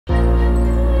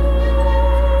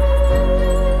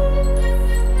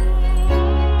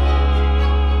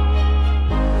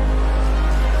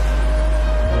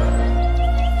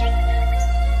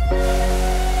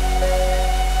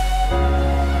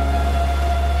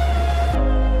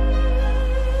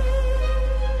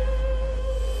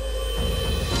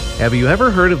Have you ever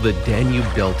heard of the Danube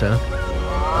Delta?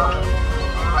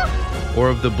 Or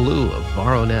of the blue of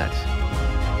Voronet?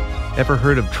 Ever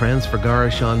heard of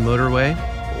Transfigurashan Motorway?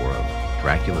 Or of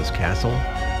Dracula's Castle?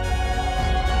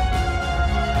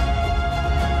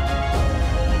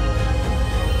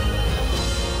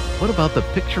 What about the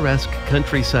picturesque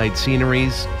countryside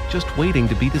sceneries just waiting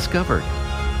to be discovered?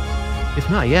 If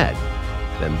not yet,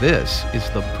 then this is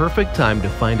the perfect time to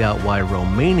find out why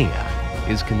Romania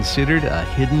is considered a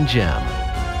hidden gem.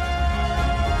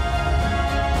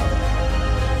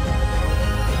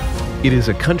 It is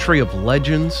a country of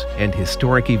legends and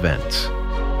historic events.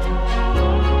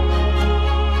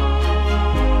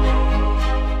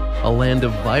 A land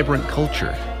of vibrant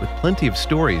culture with plenty of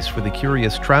stories for the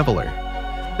curious traveler.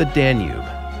 The Danube,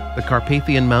 the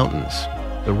Carpathian Mountains,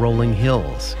 the rolling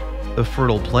hills, the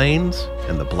fertile plains,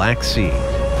 and the Black Sea.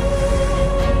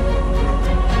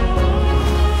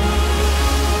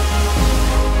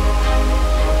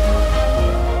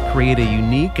 Create a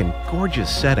unique and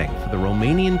gorgeous setting for the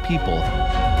Romanian people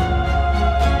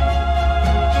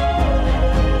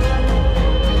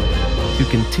to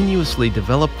continuously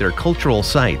develop their cultural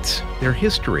sites, their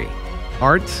history,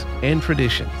 arts, and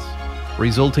traditions,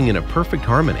 resulting in a perfect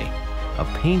harmony, a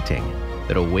painting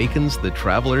that awakens the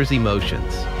traveler's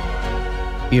emotions.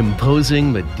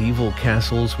 Imposing medieval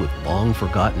castles with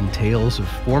long-forgotten tales of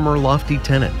former lofty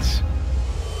tenants.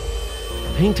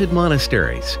 Painted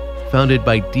monasteries founded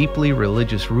by deeply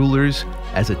religious rulers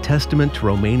as a testament to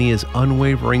Romania's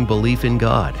unwavering belief in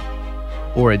God,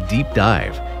 or a deep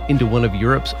dive into one of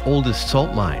Europe's oldest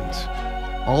salt mines.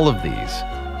 All of these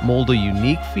mold a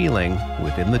unique feeling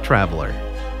within the traveler.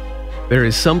 There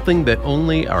is something that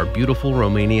only our beautiful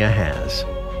Romania has,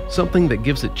 something that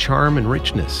gives it charm and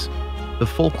richness, the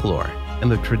folklore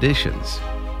and the traditions,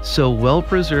 so well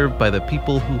preserved by the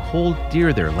people who hold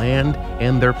dear their land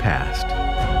and their past.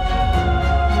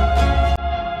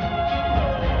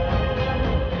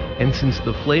 And since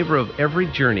the flavor of every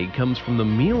journey comes from the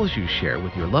meals you share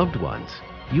with your loved ones,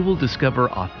 you will discover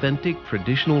authentic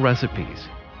traditional recipes,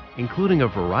 including a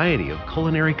variety of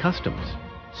culinary customs,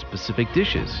 specific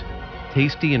dishes,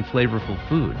 tasty and flavorful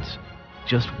foods,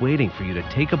 just waiting for you to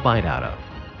take a bite out of.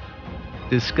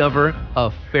 Discover a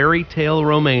fairy tale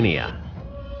Romania.